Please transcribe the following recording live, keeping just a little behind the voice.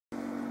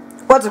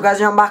What's up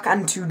guys, I'm back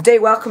and today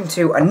welcome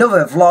to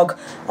another vlog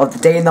of the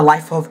day in the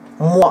life of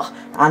moi.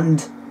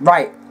 And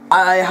right,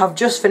 I have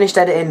just finished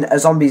editing a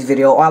zombies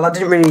video. Well, I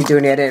didn't really do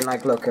any editing,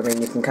 like look, I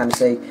mean you can kind of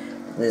see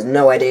there's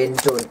no editing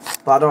done.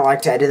 But I don't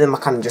like to edit them, I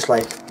kind of just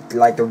like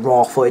the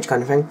raw footage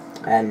kind of thing.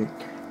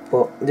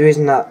 But the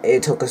reason that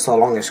it took us so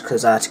long is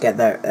because I had to get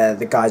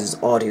the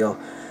guys' audio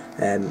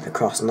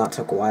across, and that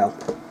took a while.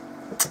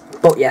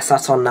 But yes,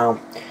 that's on now.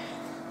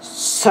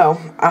 So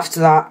after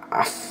that,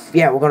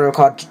 yeah, we're going to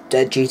record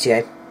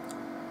GTA,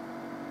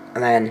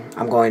 and then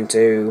I'm not going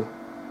to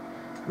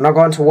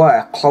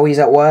work. Chloe's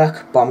at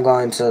work, but I'm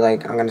going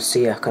to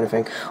see her kind of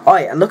thing.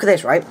 Alright, and look at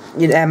this, right?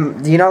 You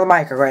know the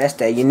mic I got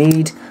yesterday. You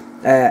need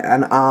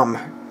an arm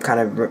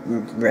kind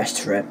of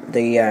rest for it.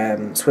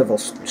 The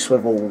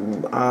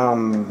swivel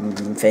arm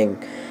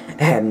thing,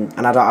 and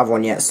I don't have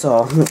one yet,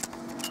 so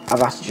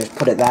I've had to just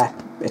put it there.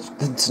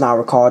 It's now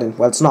recording.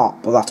 Well, it's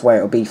not, but that's where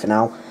it'll be for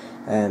now.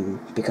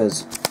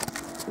 Because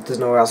there's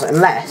nowhere else,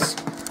 unless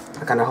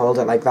I kind of hold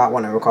it like that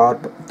when I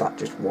record, but that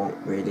just won't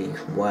really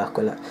work,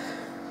 will it?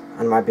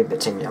 And it might be a bit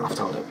tingy, I'll have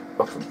to hold it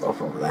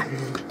up over there.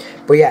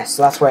 But yes,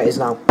 so that's where it is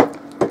now,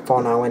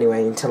 for now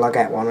anyway, until I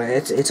get one.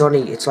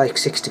 It's like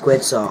 60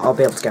 quid, so I'll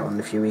be able to get one in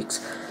a few weeks.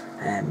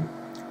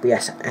 But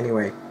yes,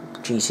 anyway,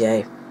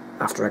 GTA,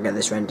 after I get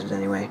this rendered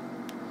anyway.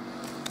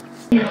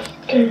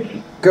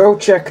 Go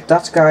check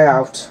that guy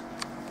out,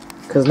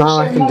 because now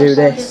I can do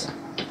this.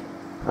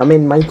 I'm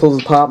in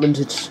Michael's apartment.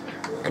 It's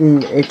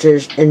in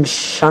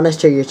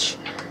Shanity. It's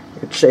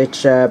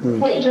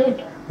what are you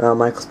doing?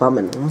 Michael's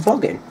apartment. I'm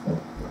vlogging.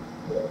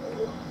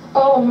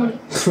 Oh man.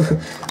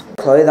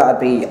 Chloe, that'd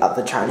be at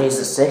the Chinese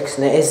at 6,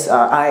 and it is.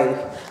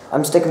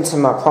 I'm sticking to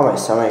my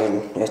promise. I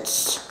mean,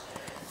 it's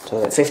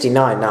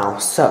 59 now,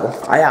 so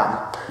I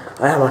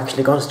am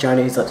actually going to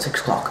Chinese at 6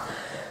 o'clock.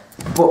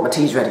 But my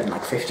tea's ready in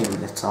like 15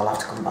 minutes, so I'll have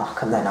to come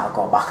back, and then I'll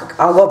go back.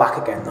 I'll go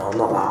back again though. I'm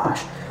not that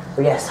harsh.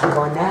 But yes, I'm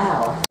going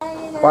now.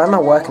 Why am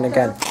I working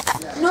again?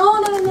 No.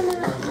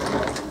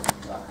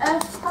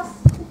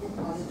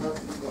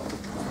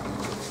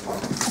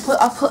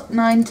 I put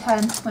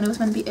 9:10 when it was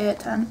meant to be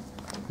 8:10.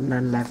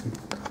 9:11.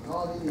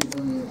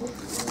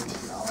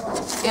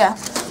 Yeah.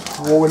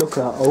 Oh, look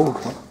at that old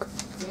clock.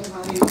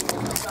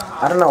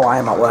 I don't know why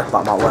I'm at work, but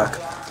I'm at work.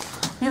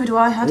 Neither do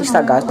I. At least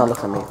that guy's not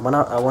looking at me. When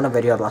I won a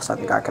video last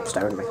time, the guy kept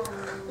staring at me.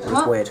 It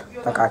was weird.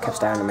 That guy kept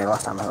staring at me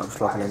last time I was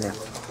looking in there.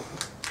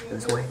 It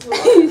was weird.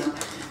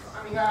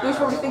 You're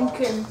probably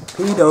thinking.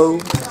 Pedo.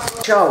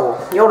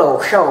 YOLO,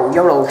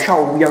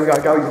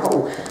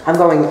 yo. I'm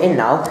going in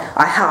now.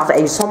 I have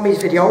a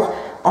zombies video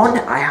on.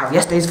 I have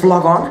yesterday's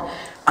vlog on.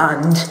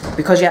 And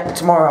because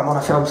tomorrow I'm on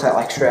a film set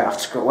like straight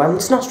after school. Well,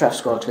 it's not straight after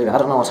school actually. I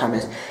don't know what time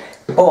it is.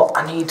 But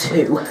I need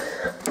to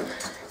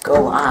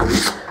go and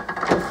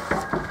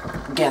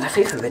get a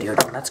FIFA video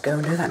done. Let's go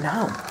and do that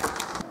now.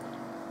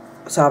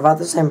 So I've had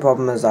the same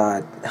problem as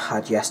I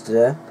had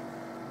yesterday.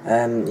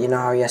 You know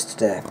how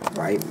yesterday,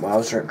 right, well, I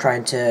was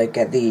trying to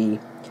get the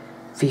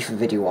FIFA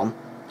video on,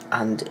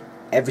 and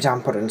every time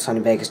I put it in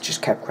Sony Vegas it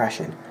just kept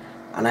crashing,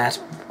 and I had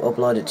to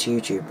upload it to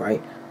YouTube,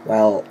 right?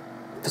 Well,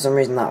 for some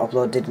reason that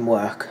upload didn't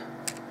work.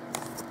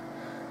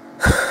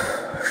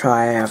 So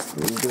I have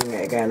doing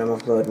it again, I'm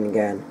uploading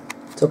again.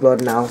 It's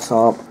uploading now,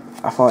 so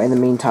I thought in the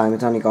meantime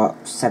it's only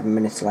got 7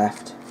 minutes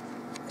left.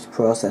 It's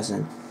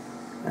processing.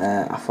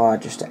 I thought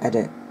I'd just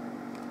edit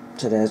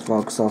today's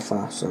vlog so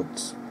far, so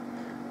it's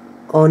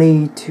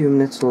only 2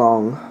 minutes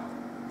long.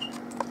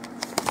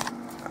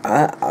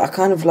 I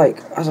kind of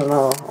like, I don't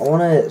know, I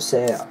want to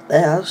say, yeah,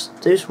 let's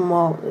do some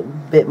more,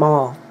 bit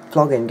more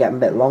vlogging, getting a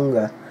bit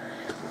longer.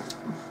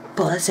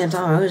 But at the same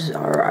time,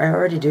 I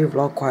already do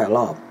vlog quite a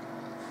lot.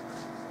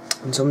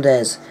 And some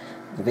days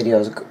the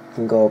videos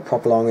can go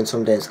proper long, and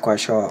some days quite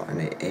short,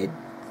 and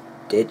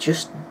it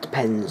just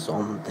depends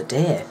on the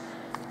day,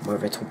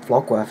 whether it's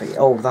vlog worthy.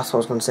 Oh, that's what I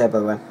was going to say, by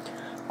the way.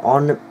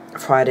 On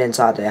Friday and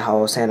Saturday, how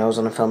I was saying I was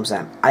on a film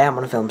set. I am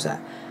on a film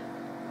set,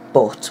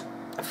 but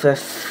for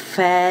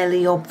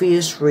fairly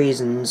obvious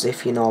reasons,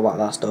 if you know about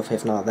that stuff.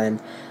 If not,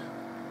 then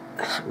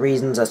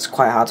reasons that's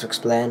quite hard to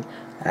explain.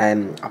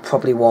 I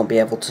probably won't be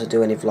able to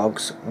do any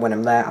vlogs when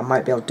I'm there. I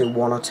might be able to do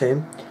 1 or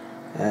 2,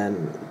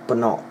 but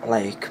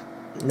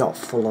not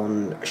full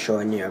on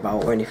showing you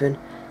about or anything,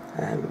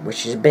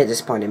 which is a bit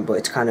disappointing. But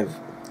it's kind of,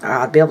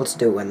 I'd be able to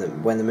do it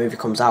when the movie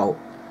comes out.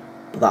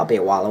 But that'll be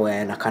a while away,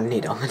 and I kind of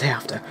need it on the day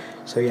after.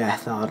 So yeah,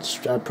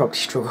 I'd probably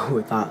struggle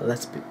with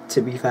that.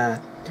 To be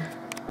fair.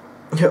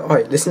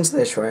 Alright, listen to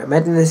this, right? I'm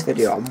editing this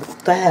video, and what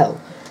the hell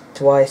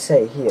do I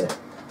say here?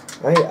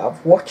 Right,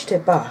 I've watched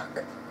it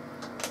back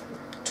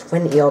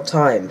 20 odd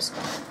times,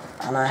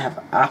 and I have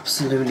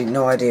absolutely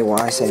no idea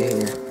what I say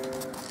here.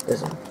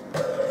 Listen.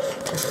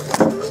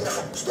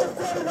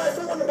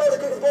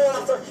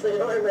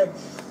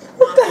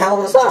 What the hell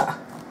was that?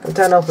 I'll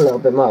turn up a little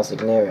bit more so you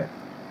can hear it.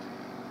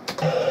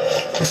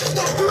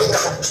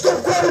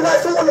 Stop grabbing my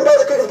phone about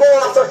to kick the ball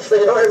off, actually,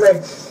 you know what I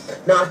mean?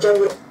 Nah,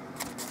 genuinely.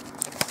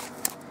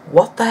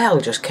 What the hell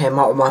just came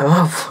out of my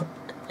mouth?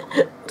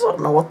 I don't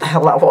know what the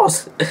hell that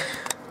was.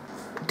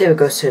 there we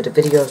go, so the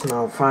video's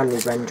now finally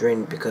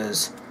rendering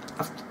because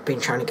I've been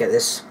trying to get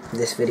this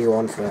video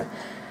on for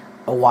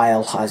a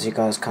while, as you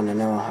guys kind of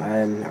know.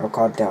 I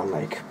recorded it on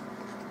like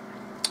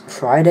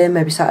Friday,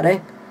 maybe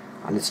Saturday,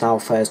 and it's now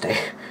Thursday.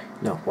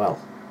 No, well,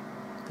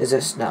 is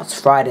this? No, it's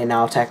Friday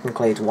now,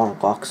 technically it's 1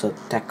 o'clock, so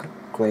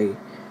technically,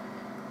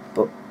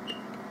 but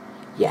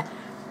yeah.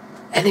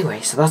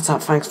 Anyway, so that's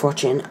that, thanks for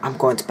watching. I'm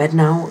going to bed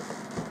now,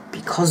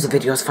 because the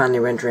video's finally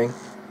rendering.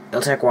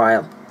 It'll take a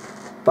while,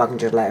 but I can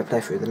just let it play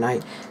through the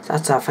night. So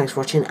that's that, thanks for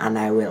watching, and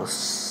I will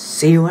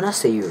see you when I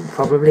see you.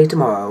 Probably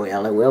tomorrow.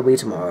 Well, it will be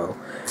tomorrow.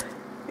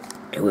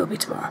 It will be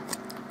tomorrow.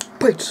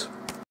 Peace.